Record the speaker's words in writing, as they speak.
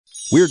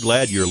We're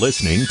glad you're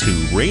listening to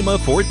Rhema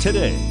for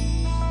Today.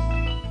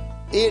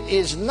 It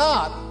is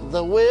not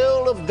the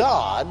will of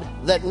God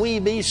that we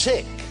be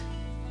sick.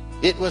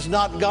 It was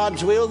not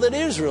God's will that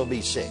Israel be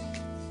sick.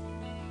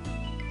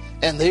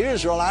 And the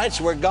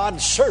Israelites were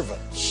God's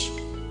servants.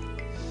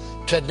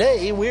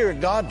 Today, we're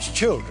God's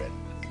children.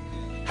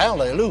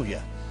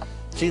 Hallelujah.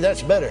 See,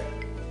 that's better.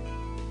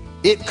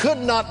 It could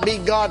not be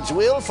God's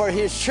will for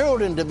His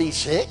children to be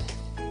sick.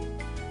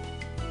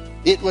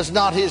 It was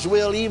not His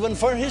will even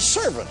for His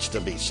servants to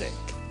be sick.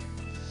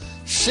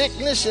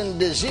 Sickness and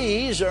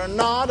disease are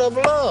not of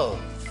love,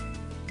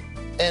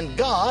 and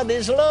God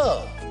is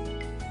love.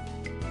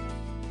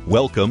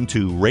 Welcome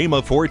to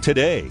Rhema for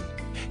Today.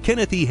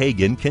 Kenneth E.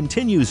 Hagin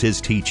continues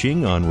his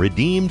teaching on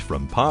redeemed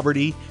from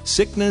poverty,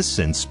 sickness,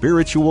 and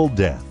spiritual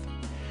death.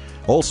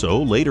 Also,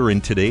 later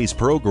in today's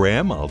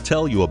program, I'll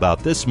tell you about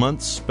this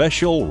month's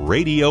special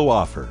radio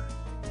offer.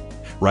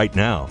 Right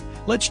now,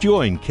 let's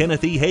join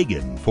Kenneth E.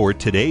 Hagin for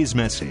today's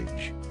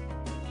message.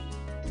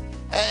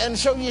 And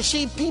so you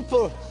see,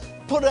 people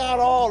put out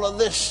all of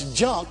this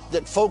junk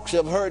that folks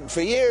have heard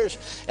for years,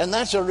 and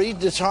that's a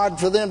reason it's hard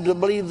for them to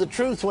believe the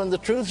truth when the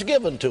truth's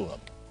given to them.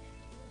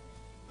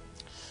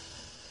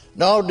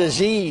 No,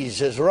 disease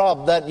has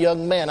robbed that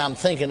young man. I'm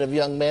thinking of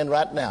young man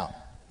right now.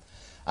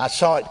 I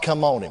saw it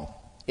come on him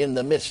in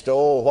the midst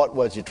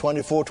of,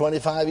 24,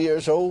 25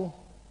 years old?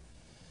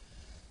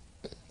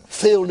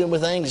 Filled him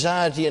with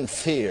anxiety and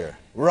fear,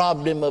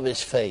 robbed him of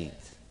his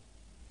faith.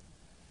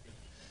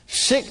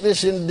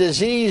 Sickness and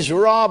disease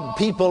rob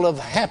people of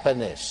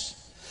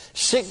happiness.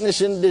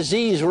 Sickness and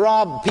disease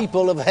rob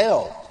people of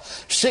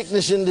health.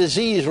 Sickness and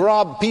disease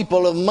rob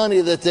people of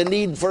money that they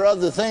need for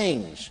other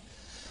things.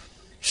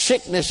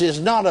 Sickness is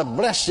not a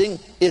blessing,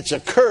 it's a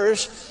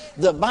curse.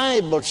 The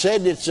Bible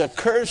said it's a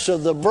curse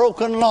of the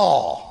broken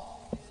law.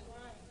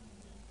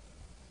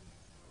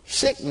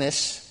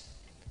 Sickness,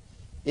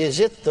 is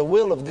it the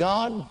will of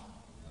God?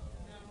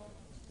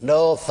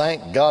 No,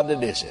 thank God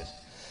it isn't.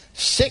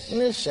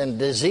 Sickness and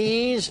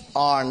disease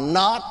are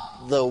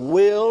not the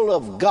will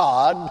of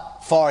God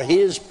for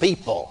His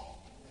people.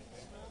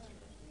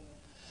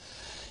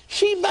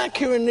 See, back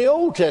here in the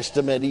Old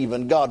Testament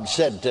even, God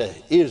said to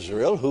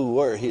Israel, who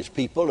were His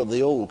people of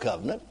the Old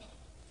Covenant,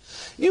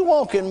 you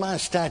walk in my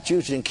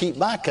statutes and keep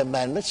my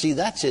commandments. See,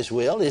 that's His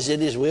will. Is it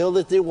His will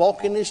that they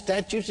walk in His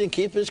statutes and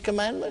keep His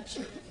commandments?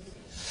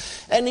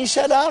 And He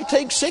said, I'll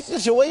take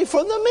sickness away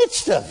from the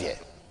midst of you.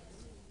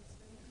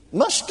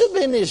 Must have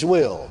been His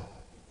will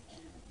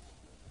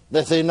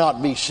that they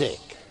not be sick.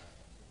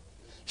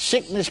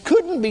 Sickness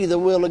couldn't be the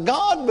will of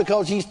God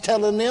because He's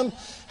telling them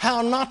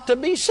how not to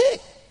be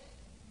sick.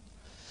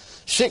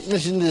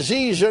 Sickness and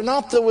disease are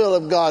not the will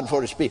of God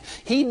for His people.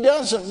 He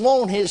doesn't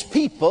want His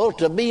people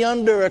to be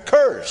under a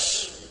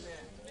curse.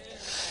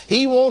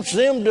 He wants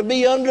them to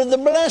be under the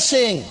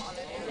blessing.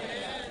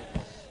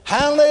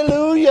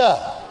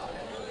 Hallelujah.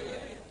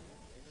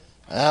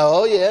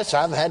 Oh, yes,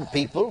 I've had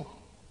people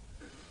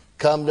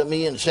come to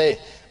me and say,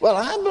 well,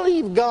 I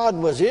believe God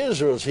was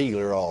Israel's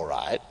healer, all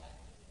right,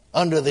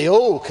 under the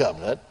old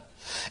covenant,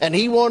 and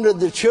He wanted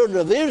the children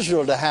of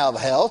Israel to have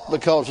health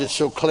because it's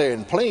so clear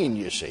and plain,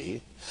 you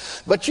see.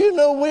 But you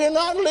know, we're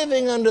not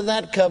living under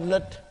that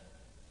covenant.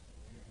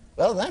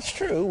 Well, that's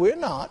true, we're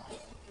not.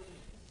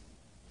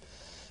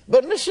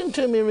 But listen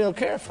to me real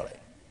carefully.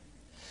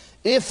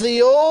 If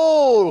the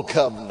old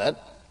covenant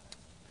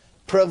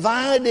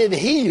provided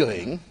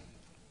healing,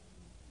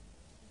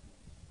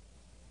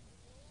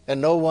 and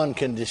no one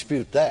can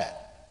dispute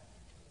that,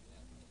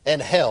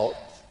 and health,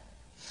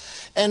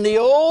 and the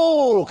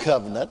old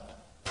covenant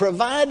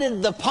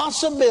provided the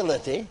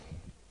possibility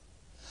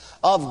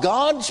of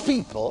God's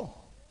people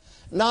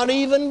not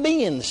even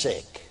being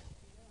sick.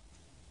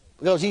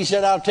 Because He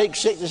said, I'll take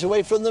sickness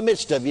away from the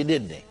midst of you,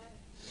 didn't He?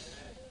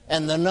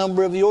 And the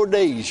number of your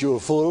days you'll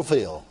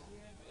fulfill.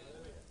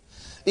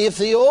 If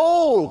the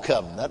old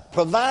covenant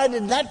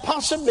provided that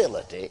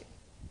possibility,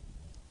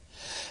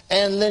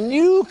 and the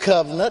new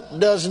covenant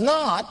does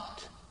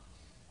not,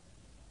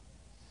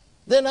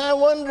 then I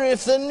wonder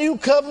if the new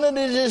covenant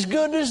is as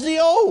good as the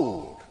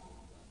old.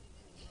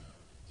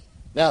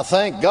 Now,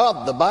 thank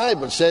God the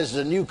Bible says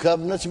the new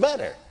covenant's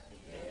better.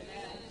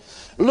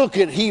 Look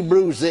at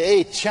Hebrews, the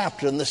 8th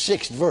chapter and the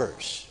 6th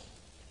verse.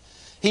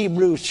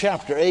 Hebrews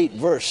chapter 8,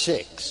 verse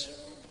 6.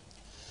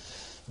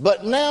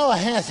 But now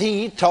hath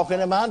He, talking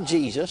about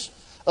Jesus,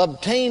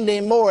 obtained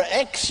a more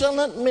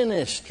excellent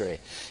ministry.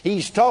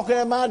 He's talking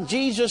about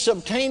Jesus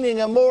obtaining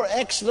a more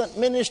excellent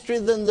ministry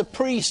than the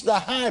priest, the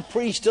high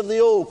priest of the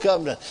old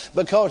covenant,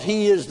 because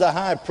He is the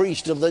high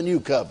priest of the new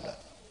covenant.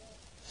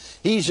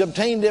 He's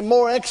obtained a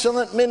more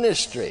excellent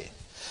ministry,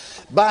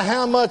 by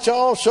how much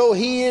also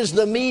He is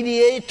the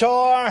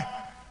mediator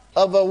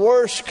of a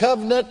worse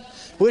covenant,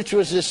 which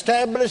was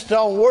established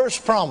on worse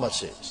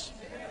promises.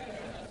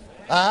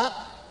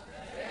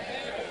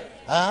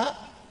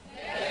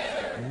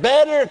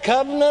 Better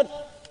covenant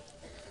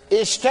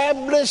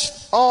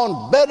established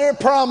on better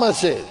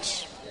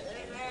promises.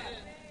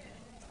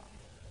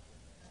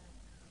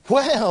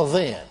 Well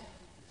then,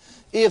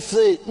 If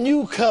the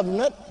new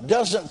covenant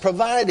doesn't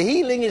provide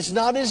healing, it's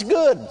not as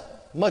good,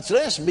 much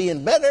less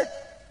being better.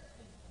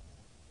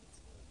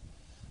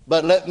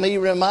 But let me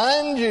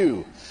remind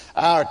you,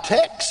 our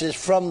text is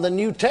from the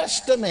New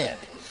Testament.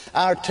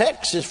 Our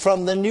text is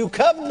from the New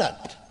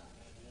Covenant.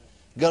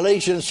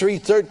 Galatians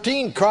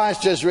 3:13,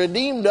 Christ has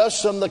redeemed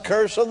us from the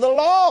curse of the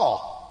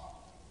law.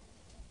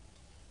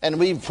 And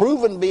we've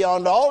proven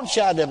beyond all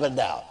shadow of a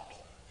doubt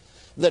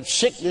that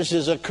sickness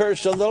is a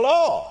curse of the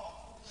law.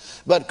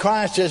 But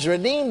Christ has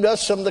redeemed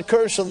us from the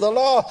curse of the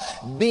law,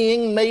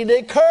 being made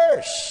a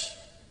curse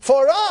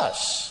for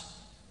us,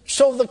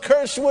 so the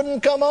curse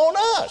wouldn't come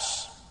on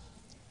us.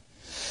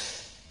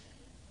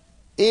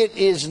 It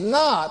is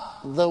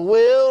not the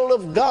will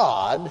of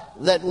God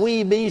that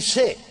we be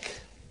sick.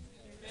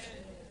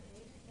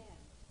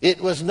 It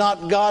was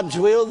not God's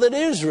will that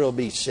Israel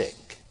be sick.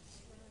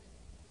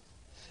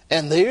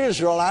 And the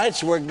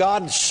Israelites were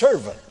God's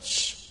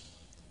servants.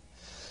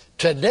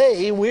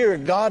 Today, we're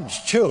God's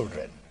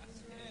children.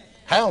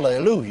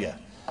 Hallelujah.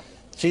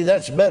 See,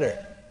 that's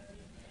better.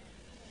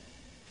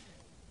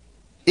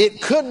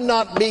 It could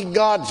not be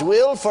God's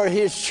will for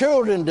His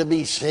children to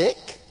be sick.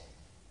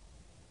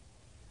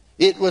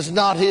 It was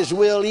not His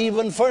will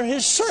even for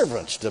His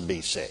servants to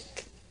be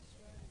sick.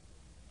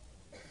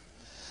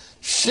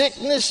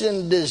 Sickness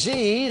and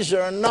disease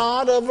are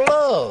not of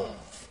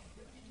love,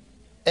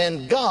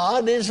 and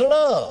God is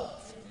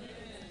love.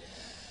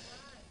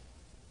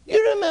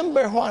 You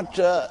remember what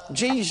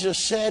Jesus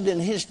said in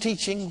His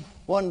teaching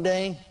one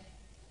day?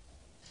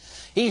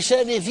 He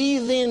said, if ye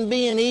then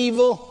being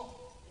evil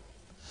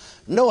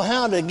know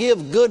how to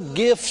give good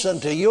gifts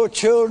unto your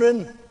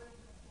children,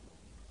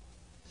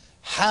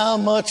 how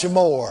much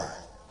more?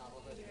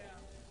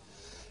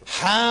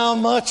 How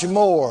much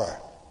more?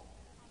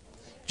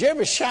 Did you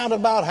ever shout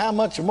about how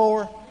much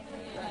more?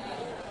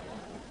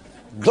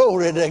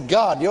 Glory to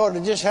God. You ought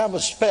to just have a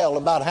spell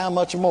about how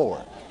much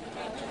more.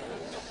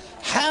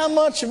 How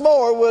much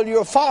more will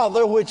your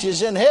Father which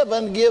is in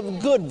heaven give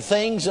good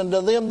things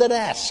unto them that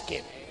ask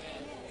Him?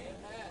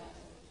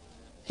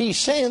 He's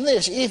saying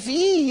this, if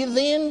ye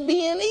then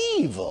being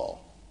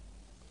evil,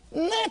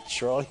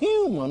 natural,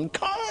 human,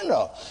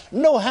 carnal,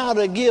 know how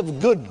to give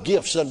good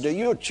gifts unto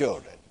your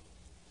children.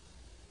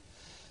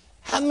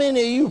 How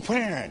many of you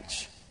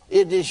parents,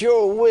 it is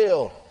your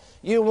will,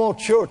 you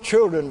want your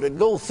children to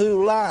go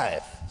through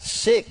life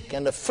sick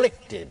and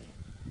afflicted?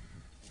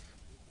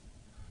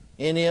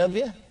 Any of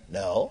you?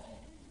 No.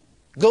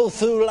 Go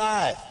through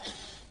life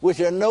with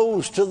your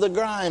nose to the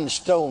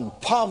grindstone,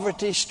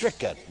 poverty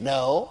stricken?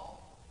 No.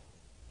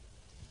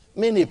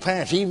 Many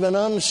parents, even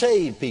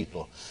unsaved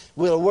people,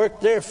 will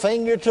work their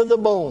finger to the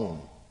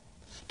bone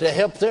to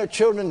help their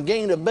children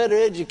gain a better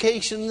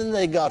education than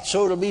they got,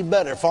 so it'll be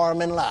better for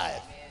them in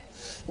life.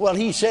 Well,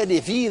 He said,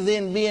 if ye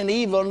then being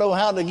evil know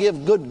how to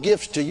give good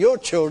gifts to your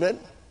children,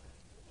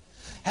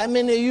 how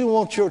many of you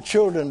want your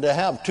children to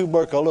have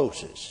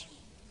tuberculosis?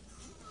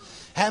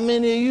 How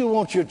many of you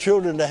want your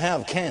children to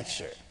have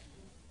cancer?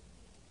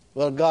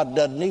 Well, God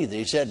doesn't either.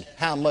 He said,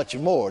 how much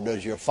more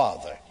does your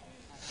Father?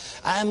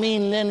 I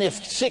mean, then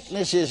if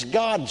sickness is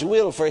God's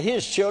will for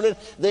His children,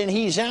 then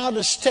He's out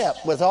of step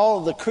with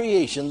all the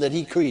creation that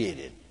He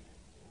created.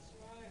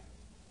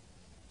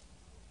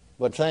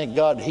 But thank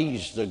God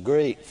He's the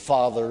great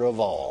Father of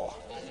all.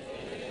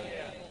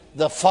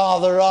 The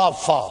Father of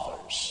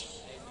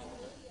fathers.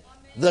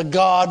 The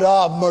God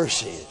of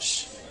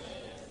mercies.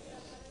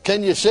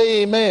 Can you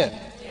say amen?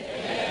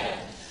 Amen.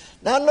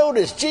 Now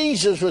notice,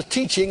 Jesus was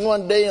teaching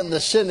one day in the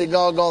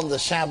synagogue on the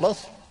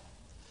Sabbath.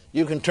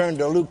 You can turn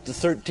to Luke the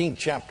 13th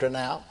chapter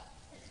now.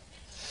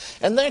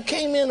 And there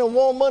came in a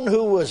woman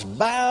who was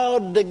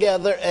bowed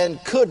together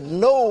and could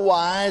no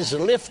wise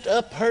lift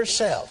up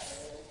herself.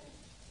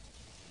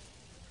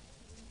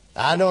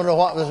 I don't know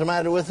what was the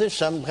matter with her,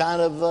 some kind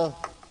of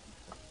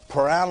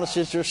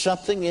paralysis or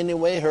something.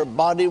 Anyway, her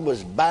body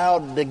was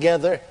bowed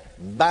together,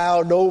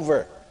 bowed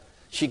over.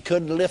 She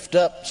couldn't lift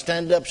up,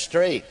 stand up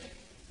straight.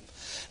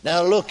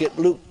 Now look at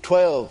Luke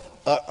 13,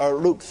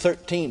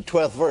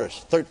 12th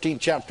verse, 13th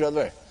chapter of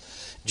the verse.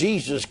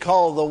 Jesus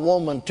called the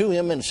woman to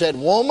Him and said,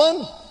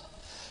 Woman,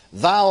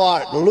 thou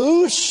art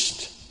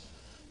loosed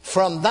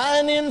from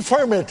thine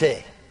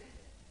infirmity.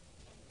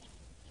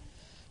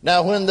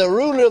 Now when the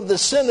ruler of the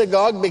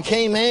synagogue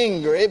became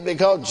angry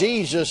because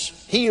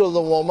Jesus healed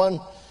the woman,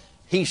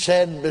 he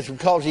said,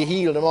 because He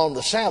healed him on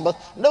the Sabbath.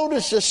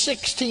 Notice the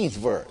 16th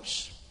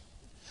verse.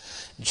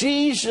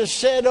 Jesus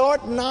said,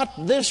 ought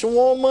not this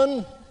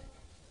woman,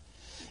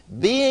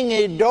 being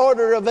a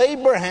daughter of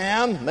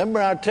Abraham, remember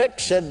our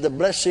text said the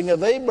blessing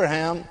of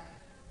Abraham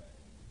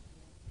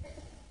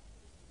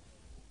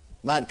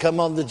might come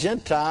on the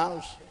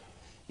Gentiles,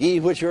 ye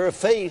which are of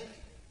faith,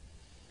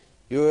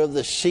 you are of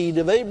the seed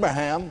of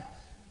Abraham.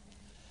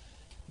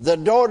 The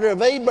daughter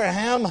of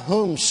Abraham,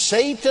 whom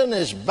Satan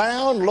is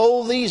bound,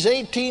 lo, these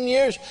 18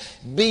 years,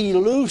 be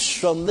loosed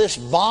from this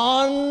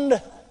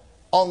bond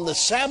on the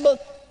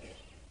Sabbath.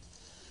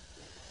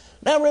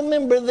 Now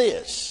remember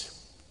this.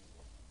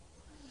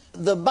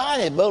 The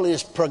Bible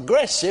is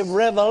progressive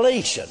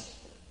revelation.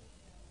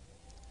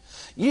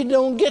 You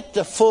don't get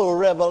the full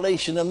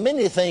revelation of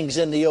many things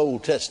in the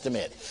Old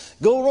Testament.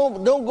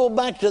 Don't go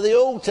back to the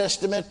Old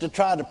Testament to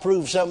try to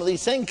prove some of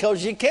these things,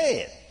 because you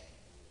can't.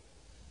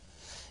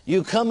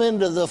 You come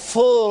into the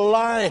full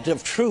light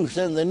of truth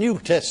in the New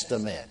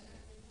Testament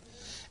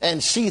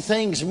and see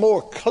things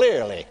more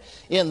clearly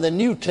in the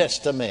New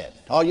Testament.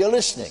 Are you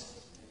listening?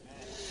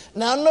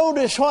 Now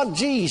notice what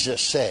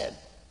Jesus said.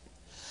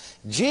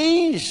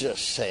 Jesus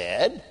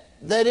said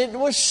that it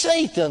was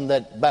Satan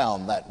that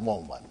bound that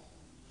woman.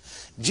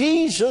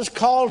 Jesus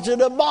calls it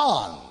a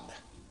bond,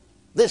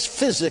 this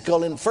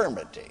physical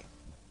infirmity.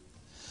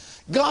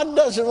 God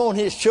doesn't want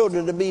his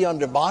children to be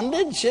under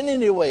bondage in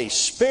any way,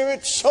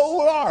 spirit,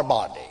 soul, or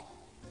body.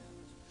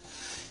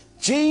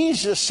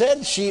 Jesus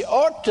said she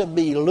ought to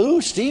be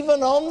loosed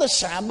even on the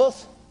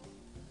Sabbath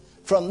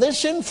from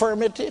this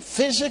infirmity,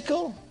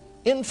 physical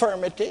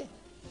infirmity,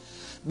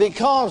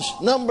 because,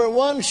 number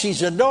one,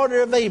 she's a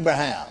daughter of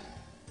Abraham.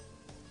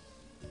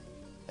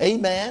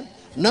 Amen.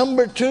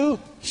 Number two,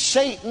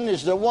 Satan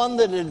is the one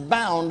that had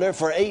bound her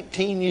for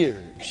 18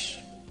 years.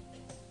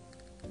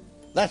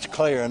 That's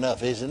clear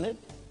enough, isn't it?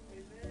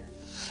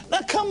 Now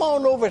come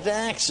on over to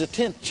Acts, the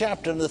 10th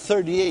chapter and the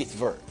 38th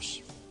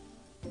verse.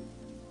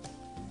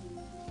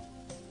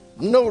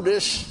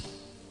 Notice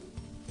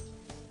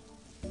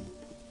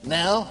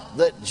now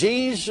that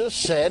Jesus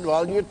said,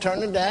 while you're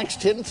turning to Acts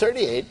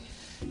 10:38,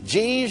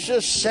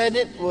 Jesus said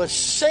it was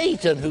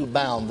Satan who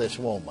bound this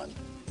woman,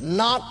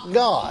 not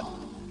God.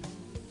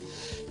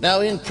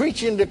 Now, in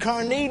preaching to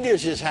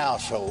Cornelius'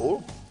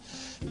 household,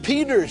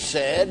 Peter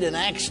said in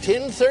Acts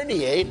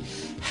 10:38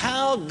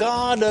 how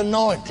God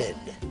anointed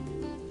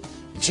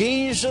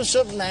Jesus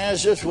of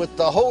Nazareth with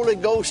the Holy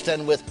Ghost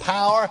and with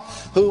power,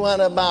 who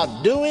went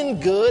about doing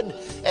good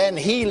and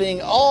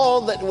healing all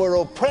that were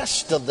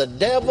oppressed of the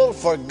devil,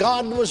 for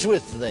God was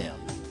with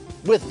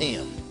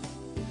him.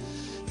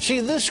 See,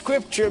 this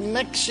scripture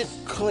makes it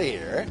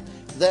clear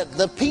that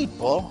the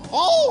people,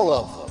 all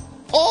of them,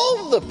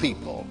 all the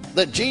people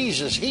that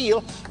Jesus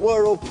healed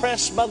were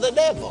oppressed by the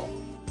devil.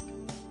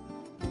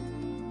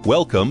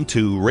 Welcome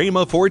to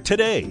Rhema for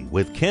Today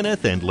with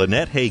Kenneth and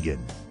Lynette Hagin.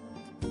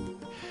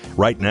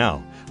 Right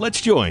now,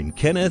 let's join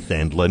Kenneth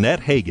and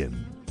Lynette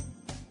Hagin.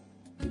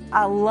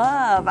 I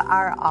love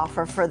our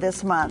offer for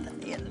this month.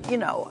 You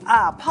know,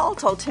 Paul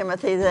told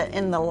Timothy that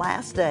in the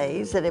last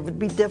days that it would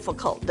be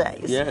difficult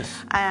days. Yes.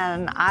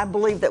 And I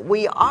believe that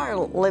we are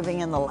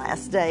living in the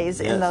last days,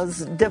 yes, in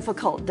those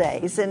difficult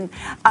days. And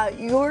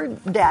your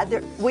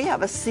dad, we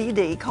have a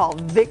CD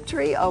called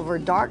Victory Over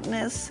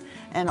Darkness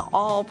and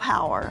All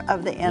Power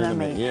of the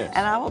Enemy. Yes.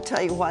 And I will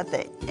tell you what,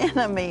 the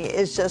enemy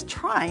is just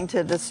trying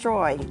to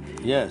destroy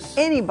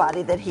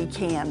anybody that he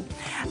can.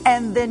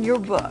 And then your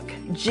book,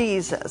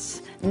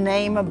 Jesus,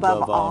 Name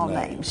Above All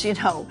Names. You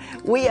know,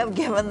 we have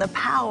given the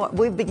power,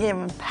 we've been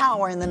given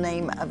power in the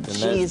name of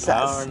Jesus.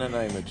 Power in the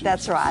name of Jesus.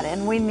 That's right.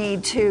 And we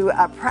need to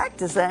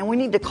practice that, and we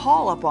need to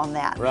call upon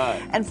that.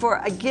 Right. And for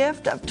a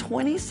gift of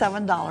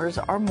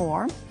 $27 or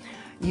more,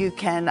 you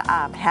can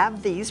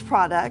have these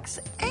products,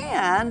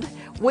 and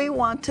we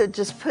want to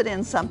just put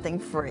in something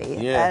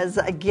free as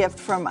a gift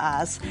from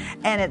us.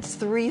 And it's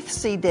 3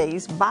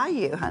 CDs by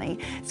you, honey.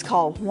 It's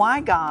called Why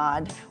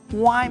God,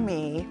 Why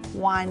Me,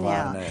 Why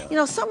Now? You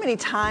know, so many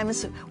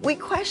times we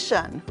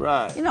question,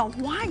 you know,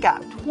 why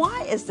God?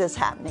 Why is this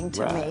happening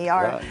to me?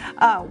 Or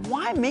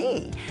why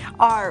me?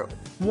 Or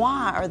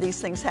why are these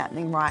things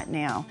happening right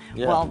now?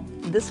 Well,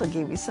 this will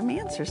give you some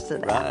answers to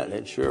that. Right,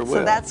 it sure will.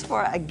 So that's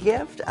for a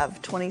gift of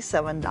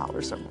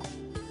 $27 or more.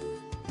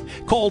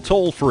 Call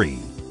toll-free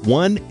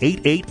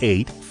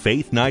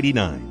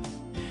 1-888-FAITH-99.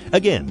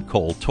 Again,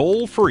 call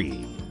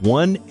toll-free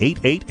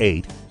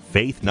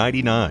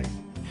 1-888-FAITH-99.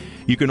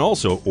 You can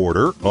also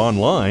order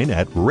online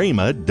at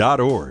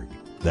rhema.org.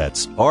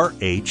 That's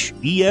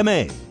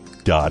RHEMA.org.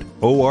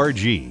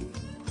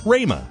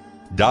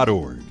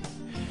 rhema.org.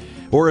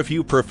 Or if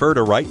you prefer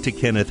to write to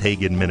Kenneth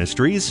Hagin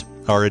Ministries,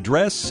 our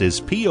address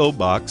is P.O.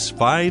 Box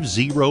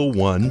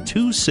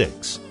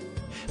 50126,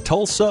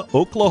 Tulsa,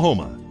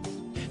 Oklahoma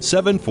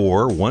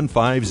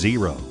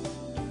 74150.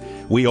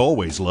 We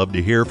always love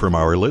to hear from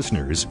our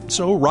listeners,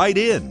 so write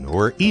in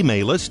or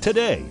email us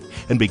today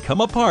and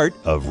become a part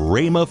of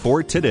Rhema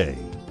for Today.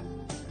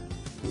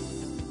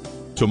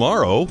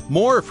 Tomorrow,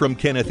 more from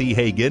Kenneth E.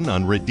 Hagin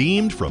on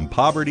Redeemed from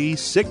Poverty,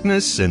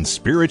 Sickness, and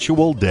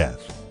Spiritual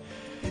Death.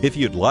 If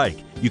you'd like,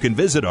 you can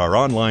visit our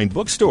online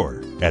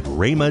bookstore at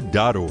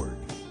rhema.org.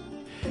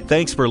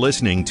 Thanks for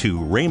listening to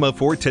Rhema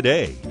for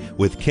Today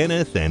with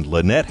Kenneth and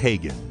Lynette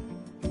Hagin.